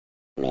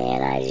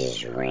that I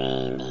just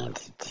ran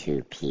into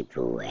two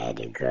people at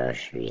the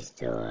grocery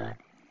store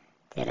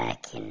that I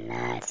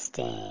cannot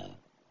stand.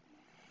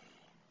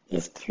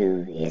 It's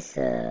two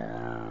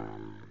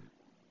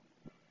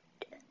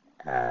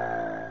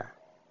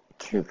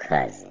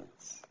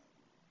cousins,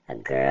 a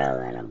girl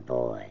and a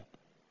boy.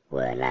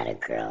 Well, not a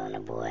girl and a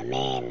boy, a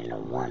man and a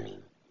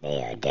woman.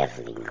 They are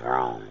definitely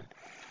grown.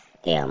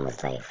 They're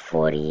almost like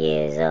 40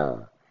 years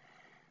old.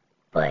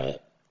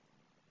 But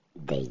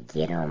they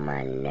get on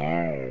my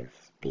nerves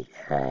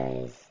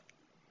because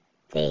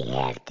they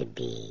have to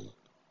be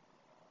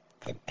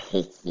the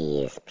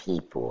pickiest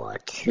people, or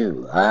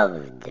two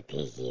of the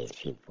pickiest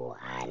people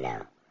I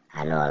know.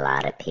 I know a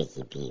lot of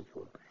picky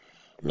people,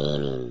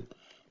 meaning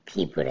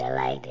people that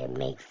like to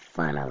make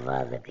fun of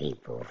other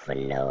people for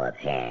no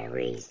apparent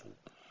reason.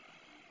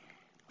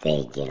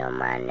 They get on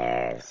my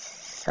nerves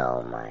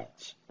so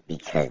much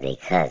because they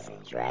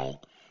cousins, right?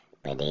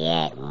 But they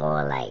act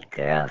more like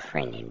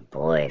girlfriend and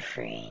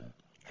boyfriend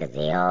because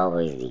they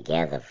always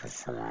together for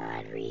some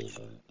odd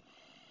reason.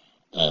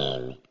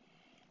 And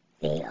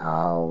they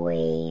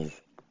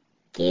always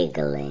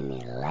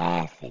giggling and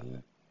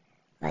laughing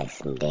like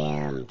some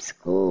damn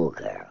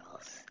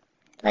schoolgirls.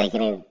 Like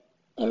in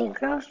a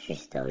grocery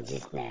store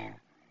just now.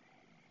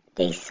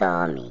 They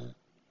saw me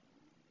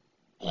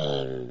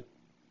and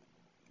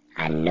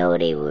I know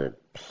they were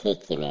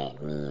picking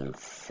at me in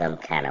some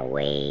kind of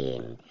way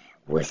and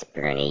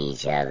whispering to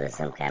each other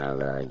some kind of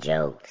little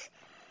jokes.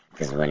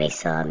 Because when they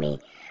saw me,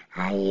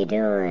 how you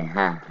doing?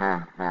 Ha,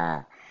 ha,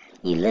 ha.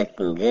 You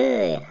looking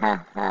good?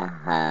 Ha, ha,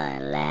 ha.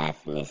 And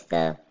laughing and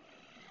stuff.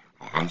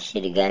 I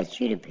should have got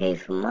you to pay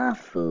for my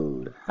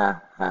food.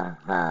 Ha, ha,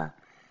 ha.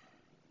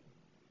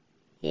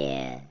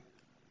 Yeah.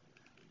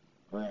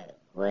 What?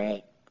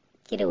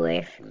 Get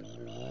away from me,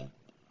 man.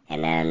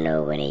 And I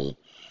know when they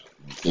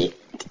get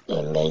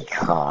in their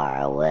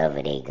car or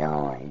wherever they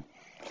going,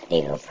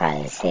 they gonna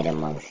probably say the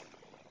most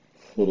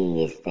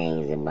hideous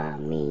things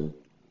about me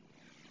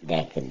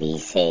that could be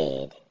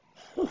said.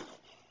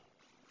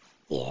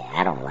 Yeah,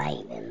 I don't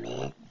like them,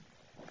 man.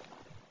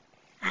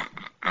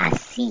 I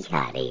see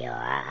how they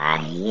are. I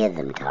hear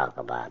them talk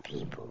about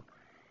people,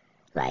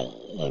 like,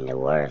 in the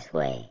worst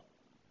way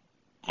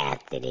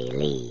after they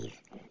leave.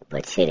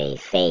 But to their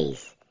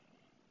face,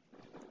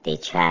 they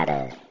try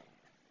to,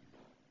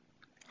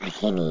 I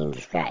can't even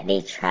describe,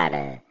 they try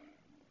to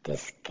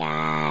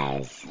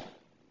disguise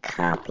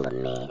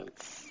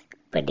compliments,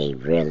 but they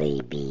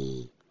really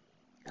be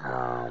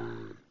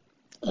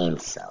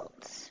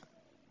insults.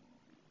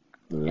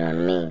 You know what I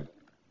mean?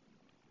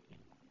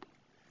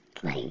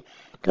 Like,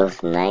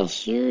 those nice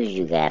shoes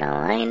you got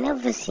on, I ain't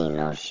never seen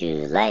no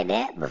shoes like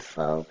that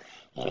before.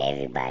 And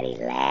everybody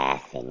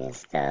laughing and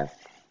stuff.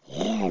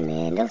 Yeah,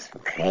 man, those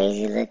some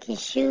crazy looking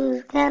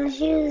shoes. What kind of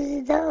shoes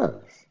is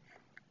those?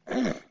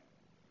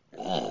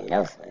 Man,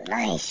 those some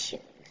nice shoes,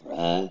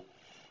 man.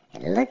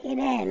 And look at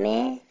that,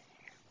 man.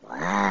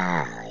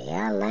 Wow,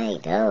 y'all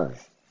like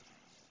those.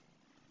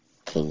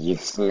 Can you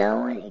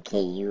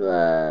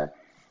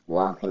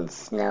walk in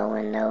snow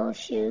in those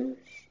shoes?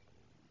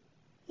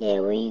 Yeah,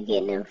 where you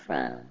getting them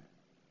from?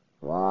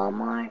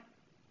 Walmart?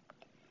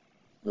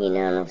 You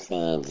know what I'm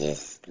saying?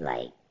 Just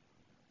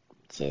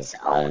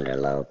on the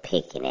low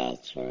picking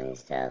at you and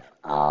stuff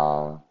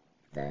all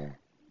the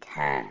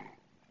time.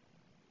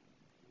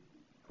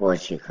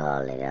 What you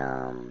call it?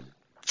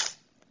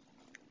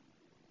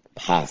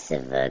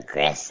 Passive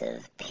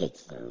aggressive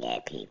picking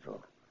at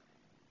people.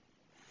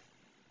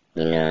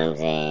 You know what I'm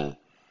saying?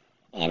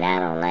 And I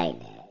don't like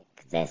that,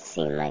 because that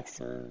seems like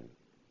some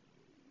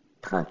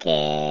punk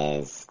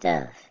ass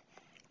stuff.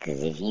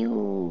 Because if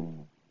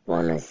you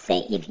want to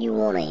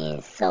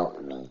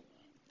insult me,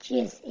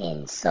 just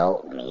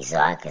insult me so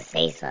I can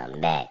say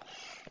something back.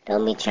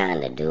 Don't be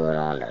trying to do it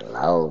on the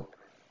low.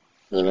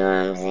 You know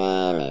what I'm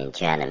saying? And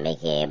trying to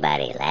make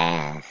everybody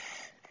laugh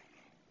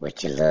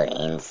with your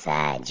little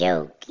inside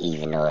joke,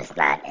 even though it's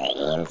not an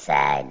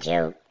inside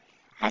joke.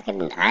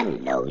 I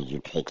know you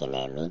picking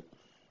at me.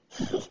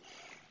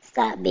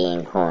 Stop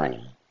being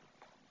corny.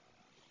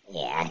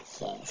 Yeah, I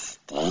can't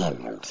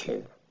stand them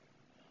two.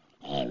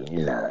 And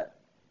look,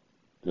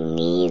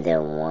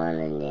 neither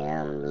one of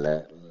them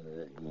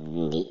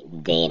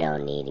they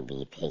don't need to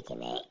be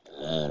picking at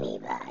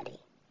anybody.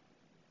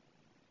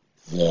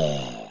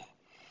 Yeah,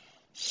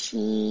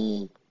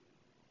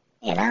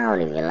 and I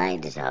don't even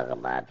like to talk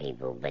about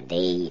people, but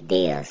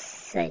they are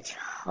such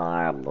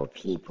horrible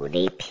people.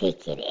 They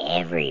pick at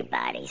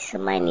everybody.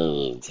 Somebody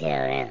need to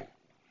tell them.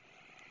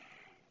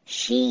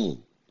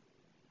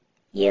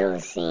 You ever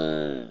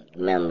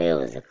remember it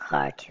was a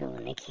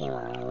cartoon that came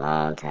out a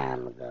long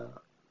time ago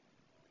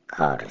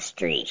called The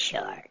Street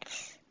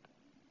Sharks.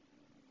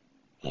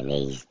 And they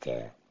used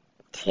to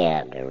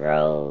tear up the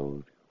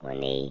road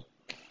the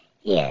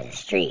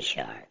street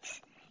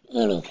sharks.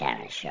 Any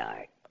kind of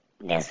shark.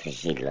 That's what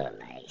she looked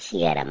like.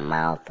 She had a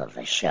mouth of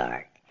a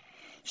shark.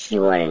 She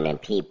one of them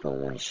people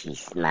when she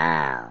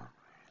smiled,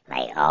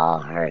 like all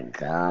her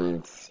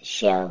gums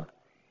show.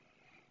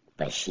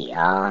 But she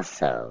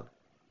also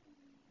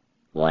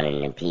one of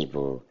them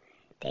people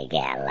that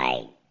got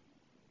like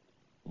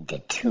the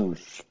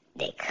tooth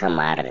that come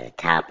out of the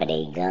top of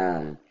their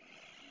gum.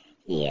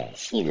 Yeah,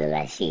 she look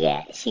like she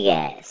got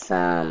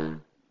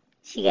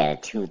a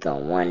tooth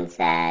on one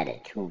side, a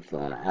tooth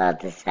on the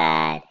other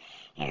side,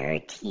 and her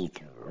teeth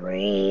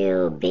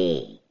real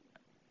big.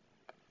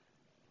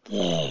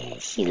 Yeah,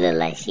 she look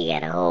like she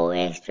got a whole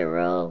extra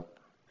row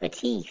of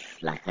teeth,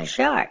 like a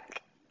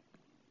shark.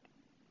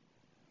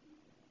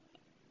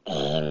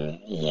 And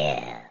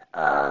yeah,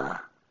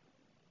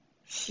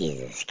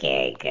 she's a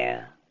scary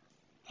girl.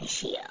 And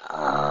she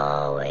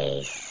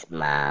always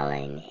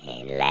smiling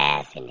and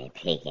laughing and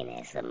picking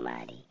at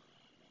somebody.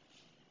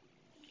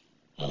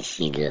 And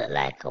she looked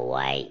like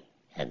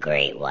a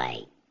great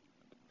white.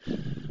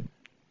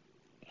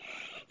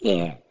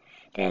 Yeah,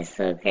 that's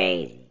so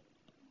crazy.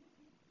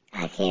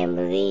 I can't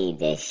believe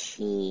that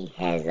she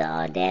has the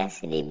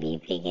audacity to be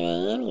picking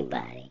at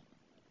anybody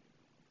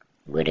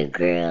with a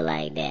girl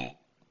like that.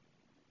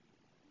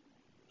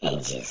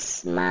 And just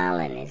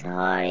smiling as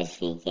hard as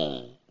she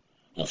can.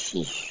 And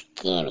she's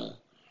skinny.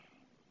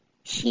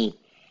 She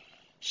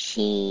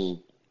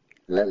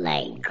looked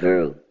like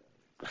Groot.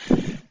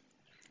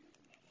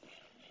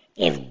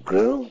 If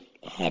Groot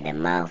had the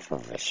mouth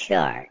of a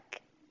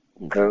shark,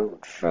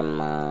 Groot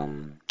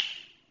from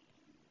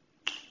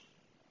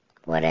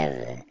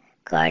whatever,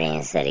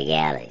 Guardians of the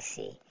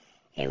Galaxy,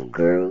 if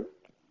Groot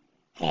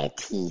had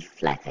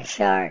teeth like a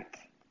shark,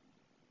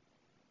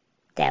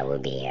 that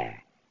would be her.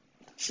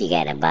 She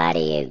got the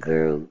body of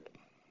Groot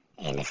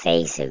and the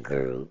face of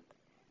Groot,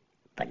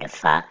 but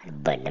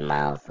the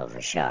mouth of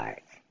a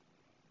shark.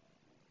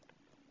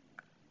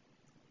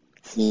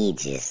 He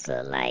just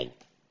looked like,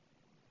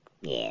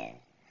 yeah.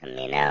 I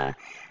mean,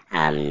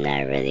 I'm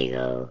not really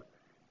gonna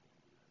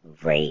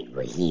rate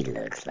what he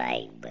looks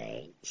like,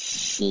 but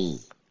she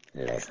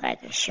looks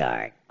like a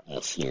shark,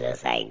 and she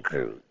looks like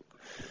Groot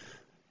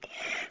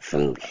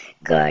from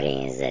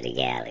Guardians of the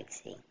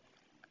Galaxy.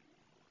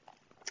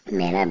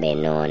 Man, I've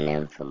been knowing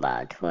them for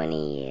about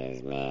 20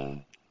 years,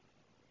 man.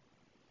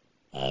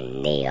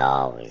 And they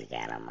always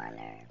got on my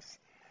nerves.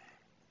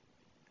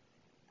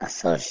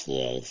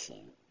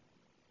 Association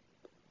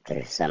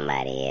through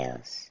somebody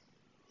else.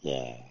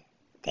 Yeah,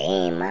 they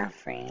ain't my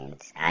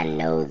friends. I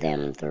know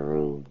them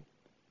through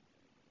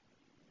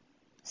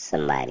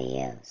somebody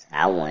else.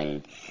 I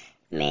wouldn't,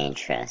 man,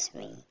 trust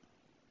me.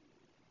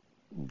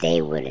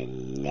 They would have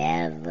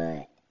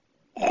never,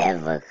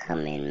 ever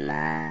come in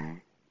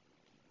my...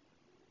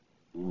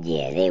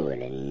 Yeah, they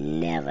would have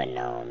never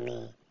known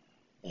me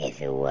if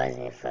it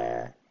wasn't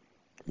for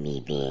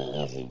me being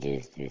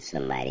introduced through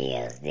somebody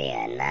else. They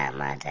are not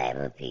my type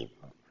of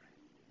people.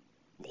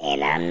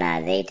 And I'm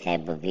not their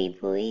type of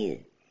people either.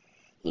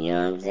 You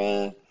know what I'm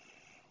saying?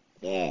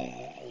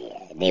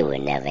 Yeah. They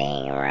would never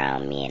hang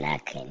around me, and I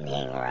couldn't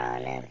hang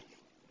around them.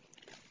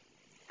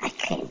 I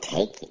couldn't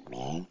take it,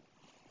 man.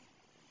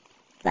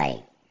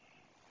 Like,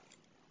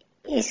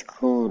 it's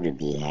cool to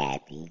be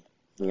happy.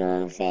 You know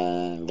what I'm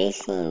saying? They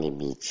seem to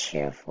be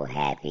cheerful,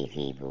 happy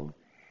people.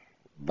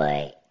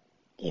 But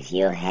if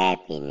your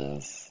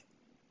happiness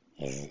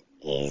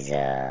is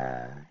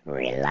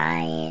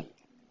reliant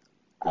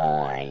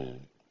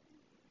on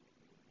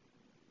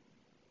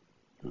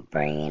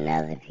bringing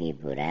other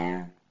people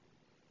down,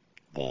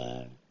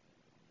 then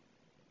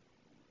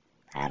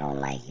I don't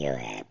like your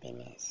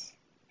happiness.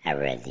 I'd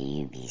rather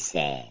you be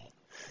sad.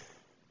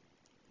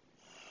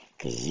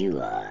 'Cause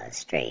you are a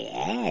straight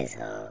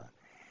asshole.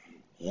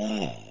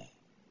 Yeah.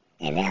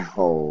 And that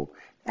whole,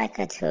 like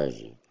I told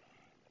you,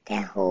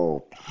 that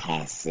whole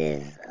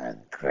passive,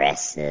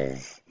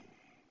 aggressive,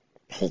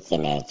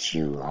 picking at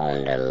you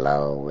on the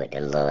low with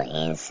the little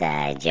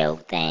inside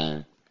joke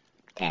thing,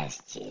 that's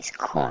just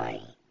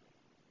corny.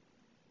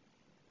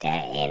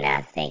 And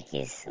I think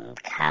it's some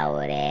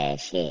coward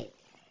ass shit.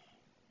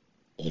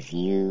 If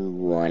you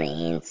want to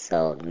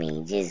insult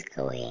me, just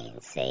go ahead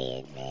and say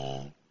it,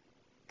 man.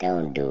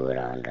 Don't do it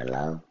on the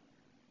low.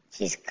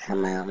 Just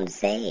come out and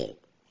say it.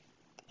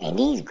 And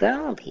these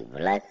grown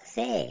people, like I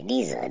said,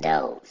 these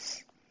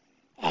adults,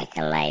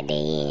 acting like they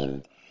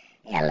in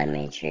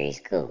elementary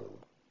school,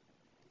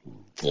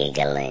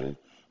 giggling.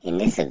 And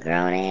this a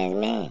grown-ass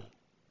man.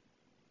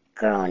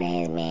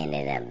 Grown-ass man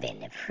that done been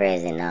to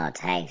prison, all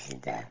types of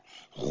stuff.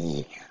 And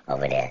he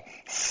over there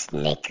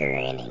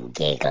snickering and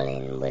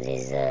giggling with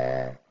his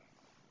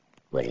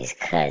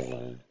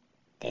cousin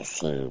that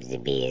seems to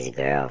be his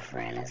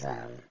girlfriend or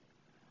something.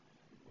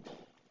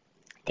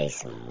 They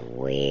some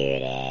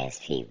weird-ass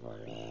people,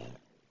 man.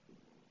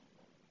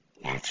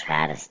 I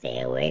try to stay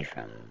away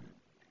from them.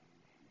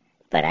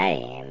 But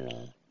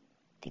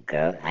the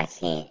girl, I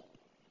can't,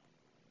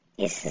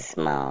 it's a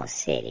small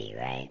city,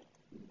 right?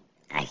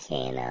 I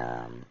can't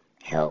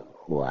help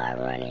who I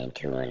run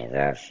into in the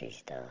grocery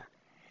store.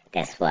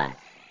 That's why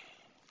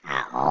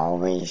I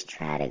always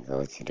try to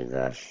go to the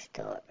grocery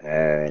store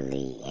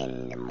early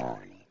in the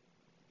morning.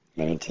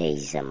 Let me tell you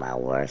something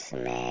about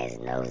worrisome ass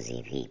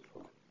nosy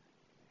people.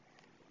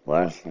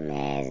 Worrisome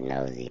ass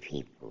nosy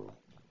people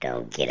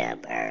don't get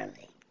up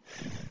early.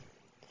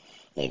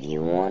 If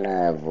you want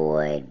to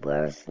avoid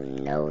worrisome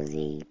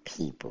nosy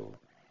people,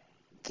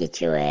 get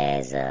your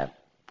ass up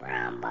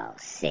around about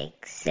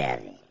 6,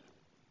 7.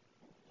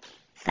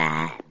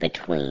 5,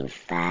 between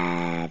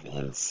 5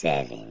 and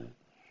 7.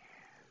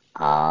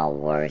 All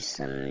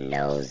worrisome,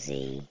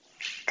 nosy,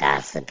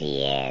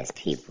 gossipy ass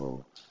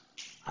people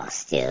are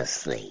still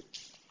asleep.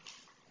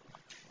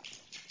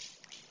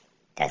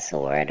 That's a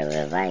word of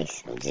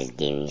advice. I'm just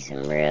giving you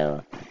some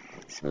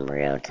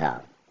real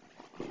talk.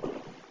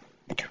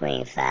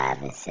 Between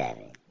 5 and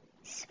 7.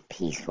 It's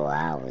peaceful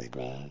hours,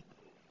 man.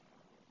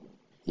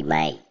 You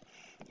might,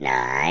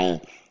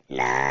 I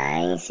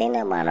ain't saying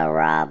nothing about no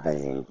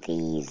robbers and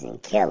thieves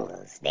and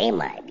killers. They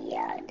might be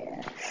out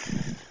there.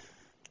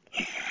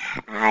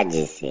 I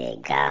just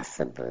said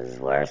gossipers,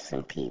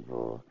 worrisome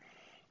people,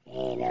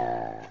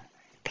 and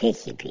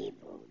picky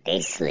people.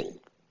 They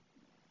sleep.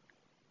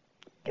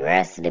 The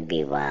rest of the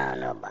people, I don't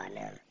know about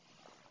them.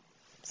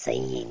 So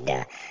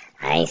I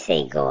ain't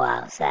say go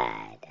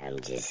outside.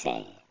 I'm just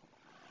saying.